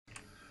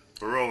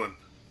We're rolling.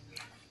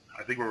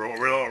 I think we're rolling.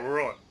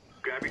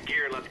 Grab your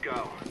gear, let's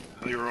go.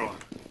 I think we're rolling.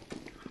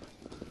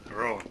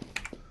 We're rolling.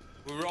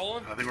 We're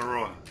rolling? I think we're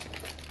rolling.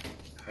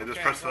 I just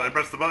Okay, pressed. I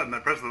pressed the button. I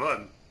pressed the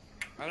button.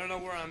 I don't know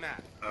where I'm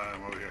at.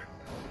 I'm over here.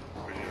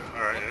 Where you?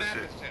 All right. What That's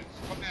map it. is this?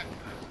 What map?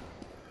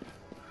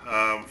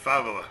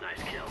 Favela.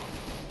 Nice kill.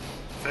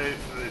 Say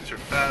it's your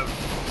fab.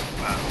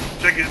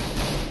 Chicken.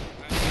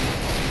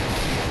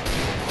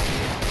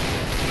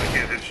 I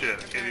can't hit shit. I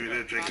can't even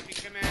hit chicken. Copy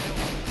commando.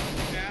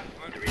 Yeah,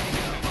 on Ready to go.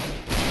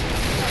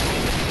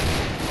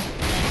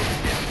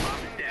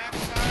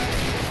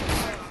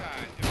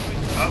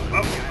 Up.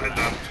 I'm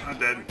done. I'm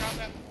dead.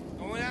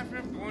 Going after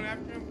him. Going.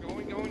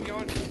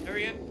 There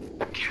he is.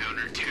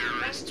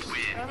 Counter-terrorists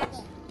win.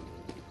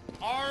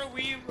 Are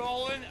we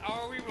rolling?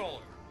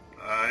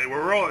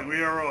 We're rolling.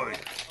 We are rolling.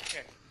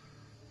 Okay.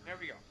 There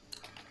we go.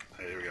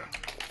 Hey, here we go.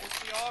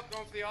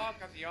 Going for the AUG.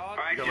 Got the AUG.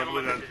 Alright, Got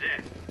gentlemen, my this blue is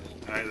it.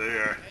 All right, there you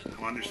are.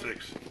 I'm on your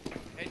 6.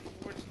 Head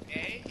towards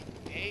A,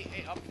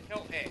 up the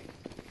hill A.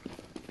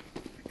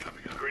 Copy.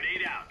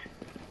 Grenade out.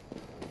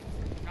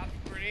 Got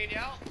the grenade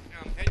out. Now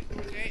I'm heading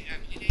towards A.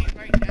 I'm in A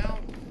right now.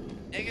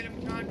 Negative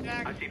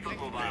contact. I see foot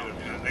mobile.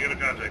 Negative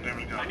contact.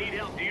 Negative I contact. need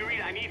help. Do you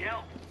read? I need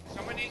help.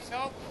 Someone needs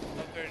help.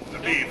 The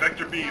B.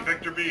 Vector B.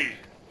 Vector B.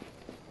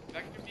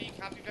 Vector B.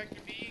 Copy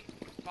Vector B.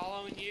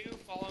 Following you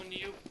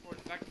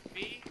towards Vector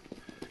B.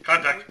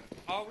 Contact.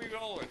 Are we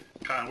rolling?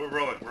 We're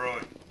rolling. We're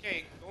rolling.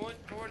 Okay, going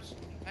towards.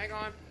 Hang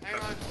on.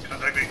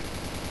 Contact me.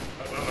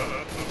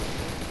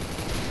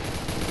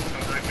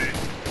 Contact me.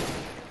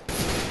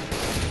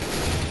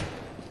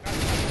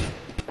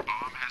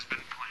 Bomb has been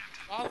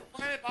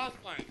planted. Bomb's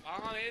planted.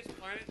 Bomb is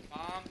planted.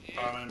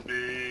 Bomb in B.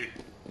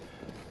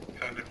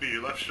 Contact B.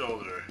 Left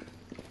shoulder.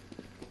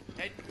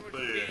 Head towards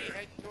Clear. B.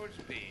 Head towards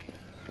B.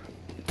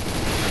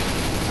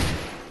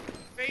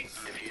 Face.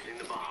 Defusing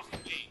the bomb.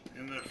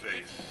 In the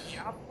face.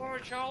 How far,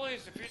 Charlie?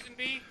 Is defusing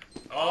B?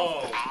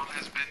 Oh. Bomb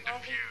has been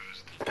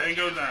defused.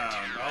 Tango down.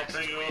 All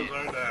tangos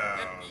are down.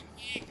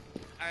 MVP.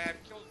 I have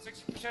killed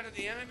 60% of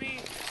the enemy.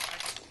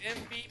 I'm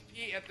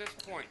MVP at this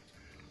point.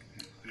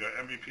 You got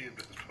MVP at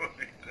this point.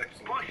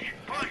 Excellent.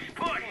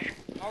 Push.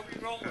 Are we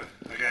rolling?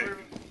 Okay.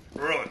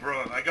 We're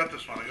rolling. I got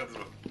this one.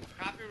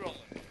 Copy rolling.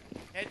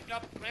 Head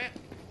up, plant.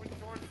 Going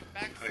towards the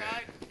backside.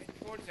 Head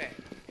towards A.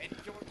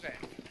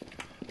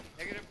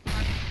 Negative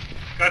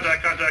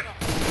contact. Contact.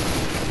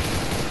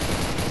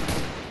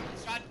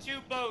 Shot 2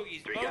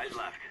 bogeys. Three guys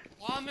left.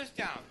 Bomb is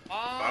down.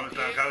 Bomb is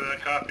down. Copy that.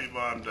 Copy.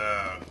 Bomb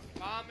down.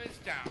 Bomb is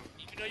down.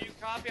 Even though you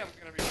copy, I'm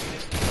gonna repeat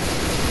it.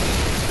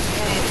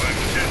 Oh my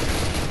shit.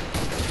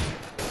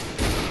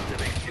 There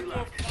makes 2 Put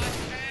left. a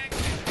flashbang.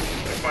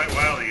 They're quite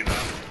wily, you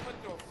know. Put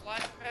to a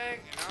flashbang,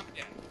 and I'm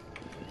dead.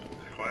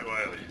 They're quite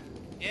wily.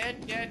 Dead.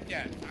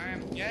 I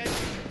am dead.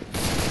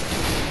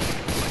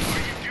 What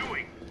are you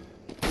doing?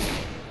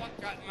 What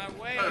got in my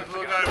way? There's a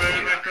little guy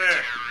right back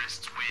there.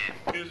 Terrorists win.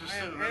 He's just I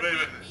am sitting there.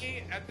 Baby.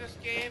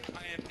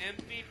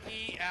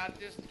 MVP at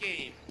this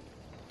game.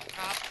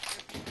 Copy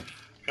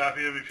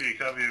Copy MVP.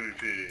 Copy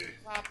MVP.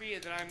 copy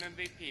that I'm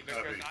MVP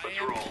because Copy. I Let's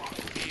am roll.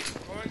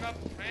 MVP. Going up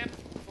ramp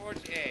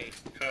towards A.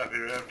 Copy.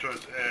 Ramp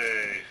towards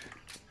A.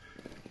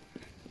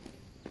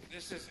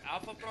 This is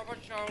Alpha Bravo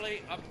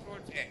Charlie up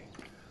towards A.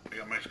 I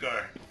got my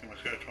scar. I got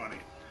my scar 20.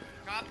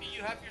 Copy,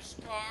 you have your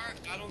scar.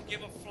 I don't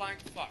give a flying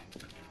fuck.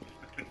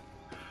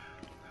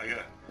 I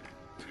got.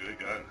 It's a good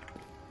gun.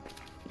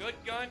 Good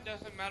gun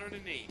doesn't matter to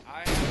me.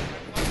 I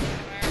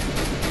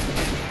have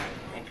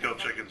Don't kill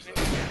chickens though.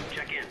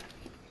 Check in.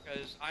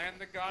 because I am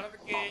the god of the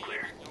game. All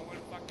clear. No one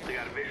fucking. They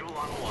got a visual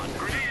on 1.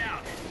 Grenade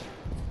out.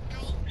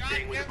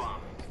 Staying with the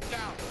bomb.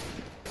 Down.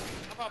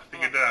 I'm up.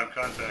 Take it down.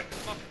 Contact.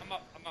 I'm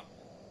up. I'm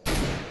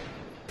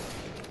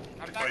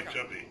They're back quite up.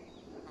 jumpy.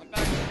 I'm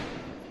back.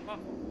 I'm up.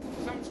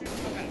 Someone shoot me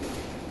back.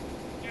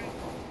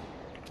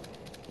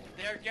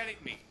 They're getting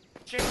me.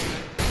 Chicken.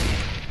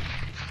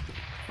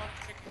 Fuck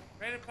chicken.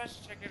 Random press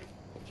chicken.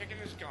 Chicken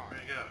is gone.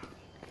 There you go.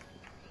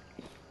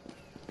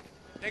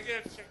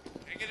 Negative chicken.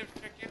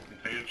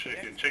 Negative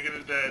chicken. Chicken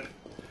is dead.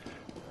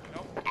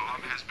 Nope.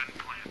 Bomb has been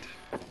planted.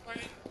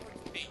 Planted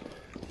towards B.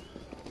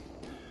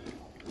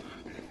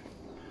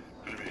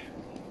 Enemy.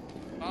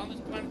 Bomb is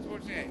planted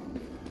towards A.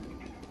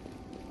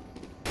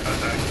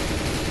 Contact.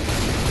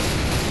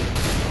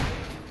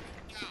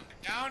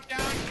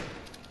 Down.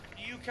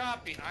 You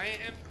copy. I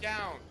am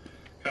down.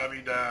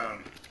 Copy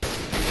down.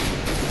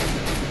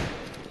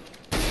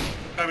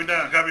 Copy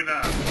down.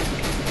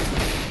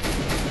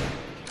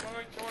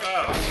 Going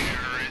towards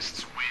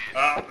Terrorists win.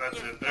 Oh, that's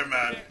it. They're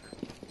mad.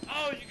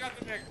 Oh, you got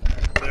the pick.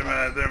 They're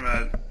mad. They're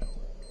mad.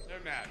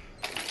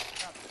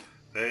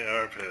 They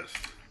are pissed.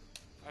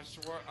 I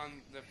swore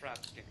on the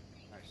fraps game.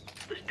 Nice.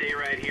 The stay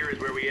right here is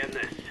where we end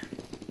this.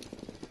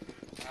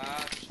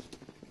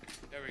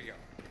 There we go.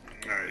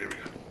 Alright, here we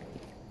go.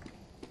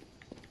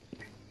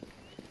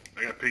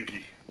 I got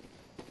Pinky.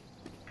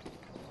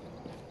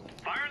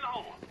 Fire in the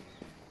hole.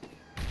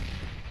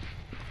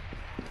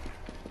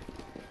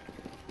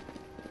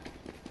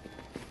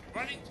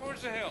 Running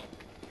towards the hill.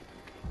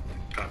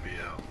 Copy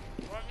L.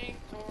 Running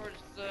towards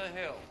the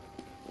hill.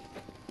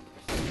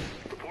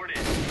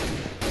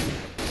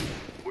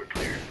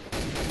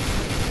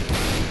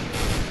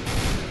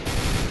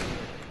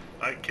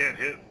 can't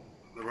hit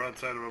the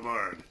broadside of a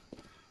barn.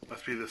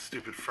 Must be this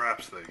stupid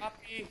fraps thing.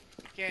 Copy.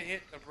 Can't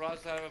hit the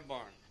broadside of a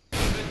barn.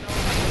 Even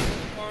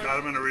though barn. Caught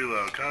him in a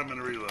reload. Caught him in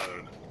a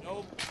reload.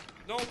 Nope.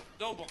 Barn.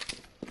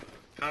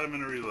 Caught him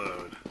in a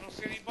reload. I don't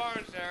see any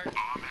barns there.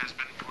 Bomb has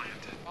been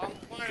planted. I'm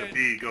planted.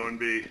 B, going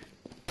B.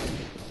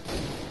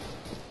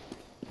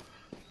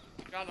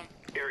 Got him.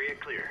 Area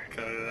clear.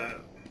 Copy that.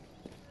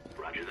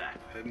 Roger that.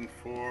 Heading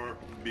for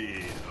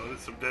B. Oh, this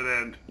is some dead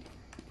end.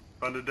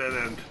 Found a dead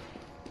end.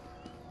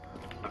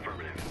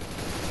 Affirmative.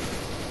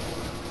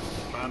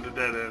 Found a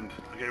dead end.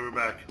 Okay, we're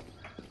back.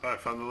 Alright,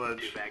 found the ledge.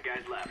 2 bad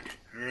guys left.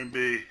 We're in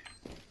B.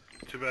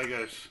 2 bad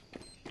guys.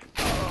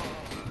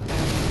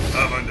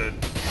 Oh, I'm dead.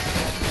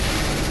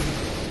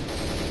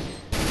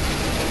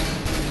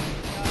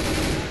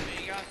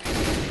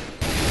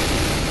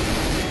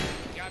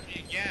 You got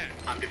me again.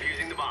 I'm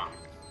defusing the bomb.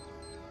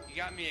 You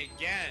got me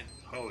again.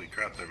 Holy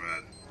crap, they're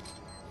mad.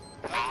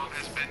 Bomb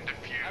has been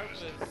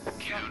defused.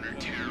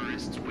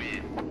 Counter-terrorists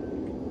win.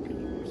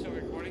 We're still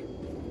recording?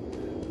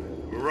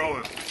 We're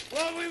rolling.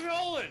 What are we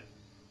rolling?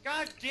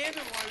 God damn it,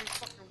 why are we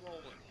fucking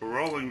rolling? We're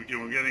rolling.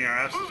 We're getting our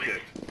asses We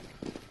should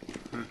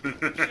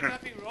kicked.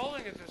 not be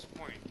rolling at this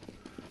point.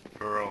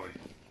 We're rolling.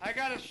 I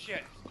gotta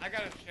shit,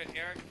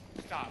 Eric.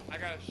 Stop. I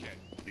gotta shit.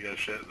 You got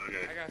shit?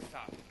 Okay. I gotta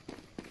stop.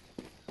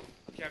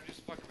 Okay, I'm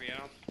just fucking me. I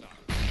don't stop.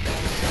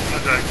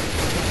 Contact.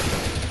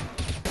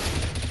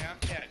 Okay, I'm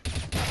dead.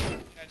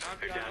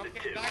 I'm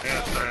getting back Yeah,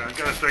 up. sorry. I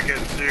gotta start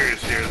getting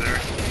serious here.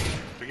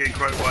 They're getting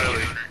quite wily.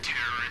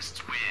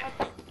 Counter-terrorists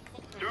win.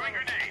 Throwing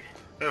grenade.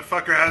 That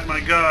fucker had my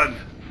gun.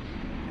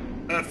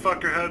 That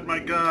fucker had my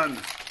gun.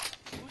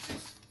 Who's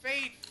this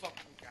fAdE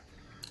fucking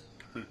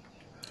guy?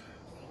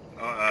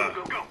 Go,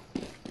 go, go.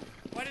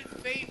 Why did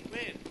fAdE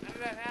win? How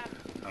did that happen?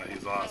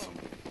 He's awesome.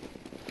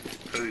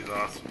 Because he's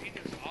awesome. fAdE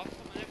is awesome.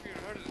 I never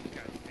even heard of this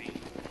guy. fAdE.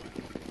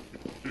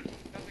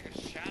 Sounds like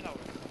a shadow.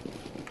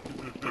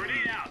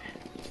 Grenade out.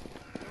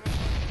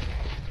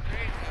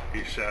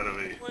 He's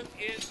shadowy. One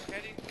is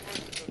heading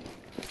towards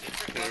the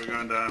secret Okay, we're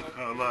weapon. going down.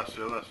 Oh, I lost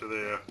you. There you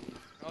go.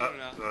 Oh,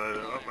 no.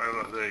 I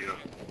lost. There you go.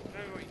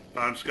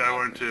 No, I'm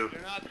Skywarn2.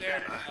 You're not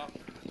there,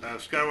 bro.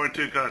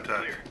 Skywarn2 contact.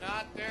 Clear.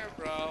 Not there,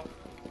 bro.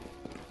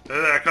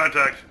 There,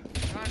 contact.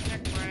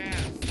 Contact my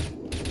ass.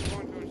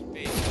 Going towards B.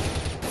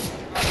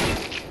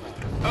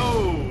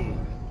 Oh!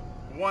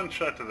 One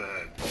shot to the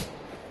head.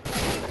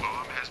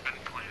 Bomb has been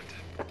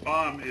planted.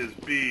 Bomb is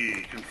B.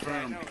 I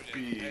Confirmed know it is.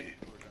 B. Head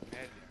towards him.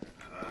 Head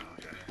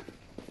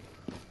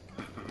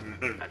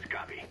Okay. That's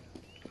copy.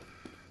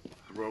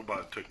 The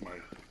robot took my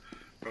gun.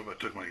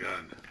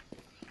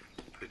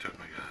 They took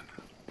my gun.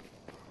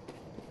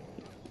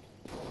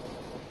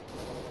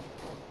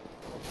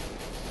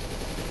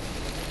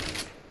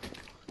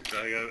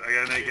 I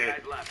got an AK. 2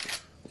 guys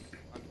left.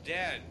 I'm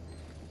dead.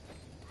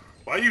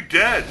 Why are you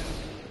dead?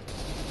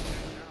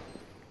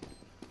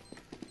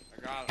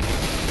 I got him.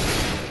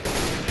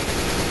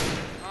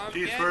 I'm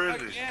Jeez, dead where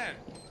is he? again.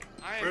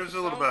 I am Where's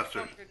the little so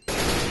bastard? fucking-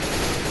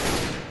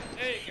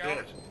 There you go.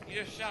 Shit. You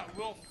just shot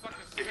Will fucking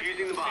Smith Defusing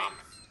in the bomb.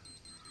 face.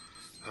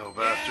 Oh,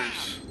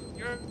 bastards. Yeah,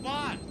 you're a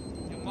bot. You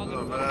Oh,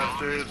 motherfucker. Bomb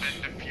bastards. has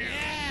been defused.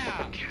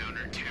 Yeah.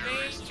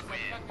 Counter-terrorists He's the win.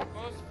 fucking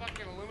most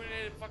fucking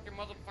illuminated fucking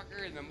motherfucker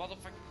in the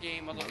motherfucking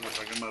game,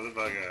 motherfucker.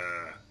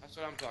 Motherfucker. That's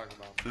what I'm talking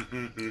about.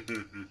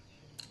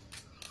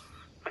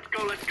 Let's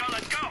go, let's go,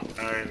 let's go.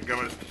 Alright, I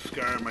got my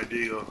scar on my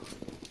deagle.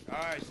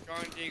 Alright, Scar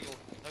and Deagle.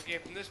 Okay,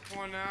 from this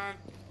point on,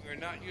 we are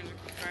not using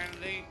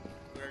profanity.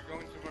 We are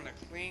going to run a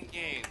clean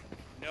game.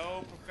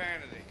 No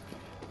profanity.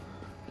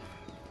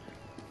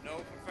 No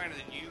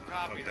profanity. Do you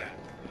copy Okay.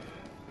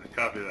 that?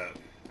 Copy that.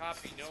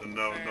 Copy, no So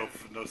no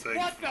profanity. saying.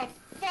 What the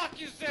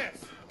fuck is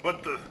this?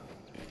 What the?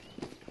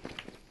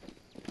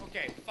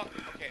 Okay, fuck.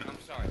 Okay, I'm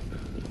sorry.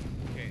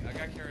 Okay, I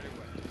got carried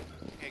away.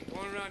 Okay,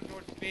 going around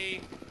towards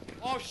B.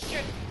 Oh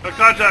shit!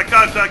 Contact! Shit.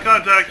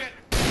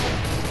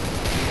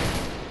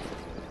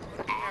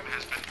 Bomb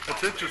has been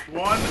That's it, just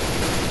one?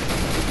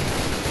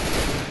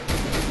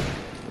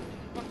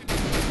 Fucking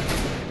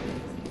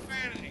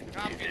profanity. 2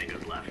 Copy.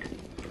 tangos left.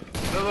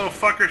 That little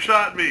fucker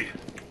shot me.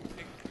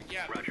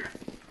 Yeah. Roger.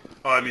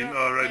 Oh, I mean,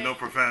 oh, right, no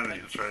profanity.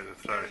 That's right,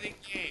 that's right. Everything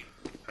game.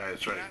 Alright,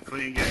 that's right.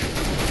 Clean game.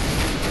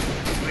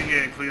 Clean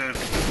game, clean game.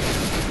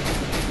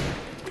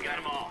 We got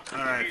them all.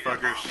 Alright, Defuse the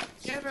fuckers. bomb.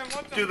 Yeah, man,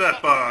 what the Do that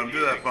fuck? bomb,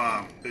 do that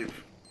bomb.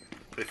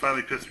 They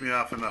finally pissed me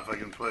off enough I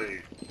can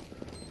play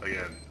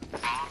again.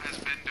 Bomb has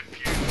been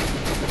defused.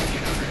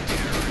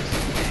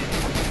 Counter-terrorists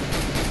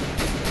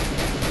win.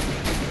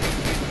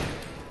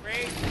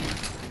 Rage.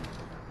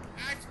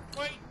 Max,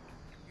 wait.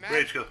 Max.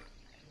 Rage, go.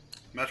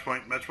 Match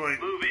point, match point.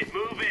 Move it,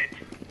 move it.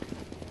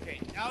 Okay,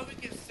 now we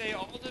can say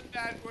all the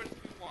bad words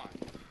we want.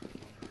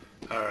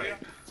 We Alright. are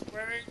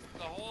swearing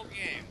the whole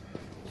game.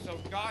 So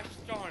gosh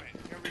darn it.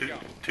 Here we go.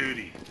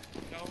 Tootie.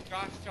 No,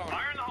 gosh darn it.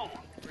 Fire in the hole.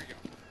 Here we go.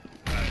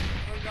 Alright.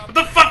 What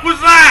the fuck was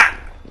that?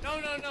 No.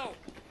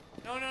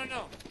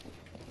 No.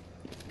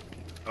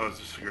 Oh, it's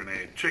just a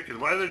grenade. Chicken.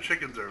 Why are there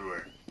chickens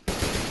everywhere?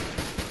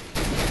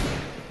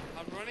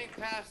 I'm running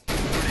past.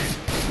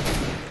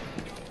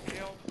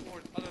 Tail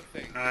towards other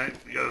things. Alright,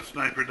 you got a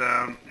sniper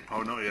down.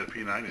 Oh no, you had a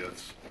P90.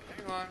 That's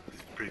Hang on.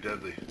 pretty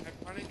deadly.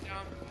 I'm running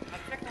down. I'll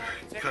check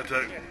on it. Cut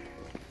that.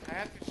 I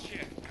have to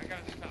shit. I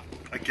gotta stop.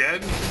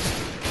 Again?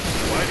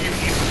 Why do you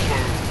eat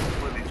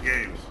before these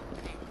games?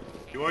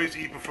 You always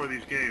eat before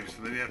these games,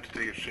 and then you have to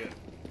take a shit.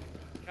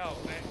 No,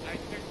 I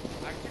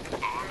took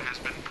Bomb has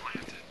been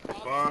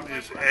planted. Bomb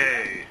is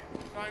A.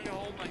 I'm trying to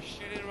hold my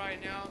shit in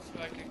right now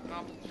so I can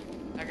accomplish.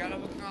 I gotta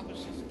accomplish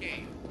this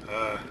game.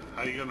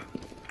 How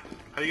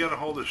you gonna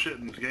hold the shit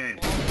in this game?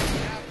 Well, we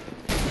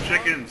have-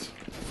 Chickens.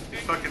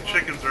 Fucking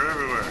chickens are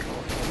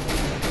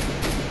everywhere.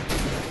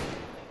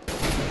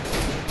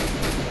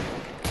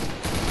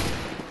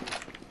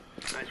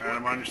 Alright,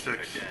 I'm on your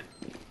six.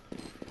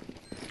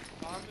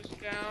 Bomb is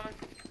down.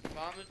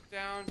 Bomb is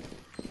down.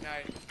 And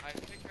I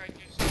think I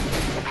just.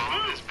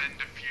 Bomb has been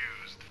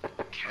defused.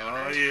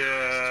 Oh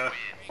yeah.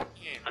 Great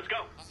game. Let's go.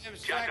 I am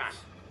Shot time. second.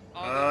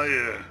 Oh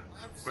yeah.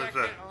 I'm What's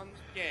second that? on this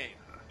game.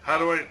 How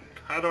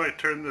do I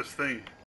turn this thing?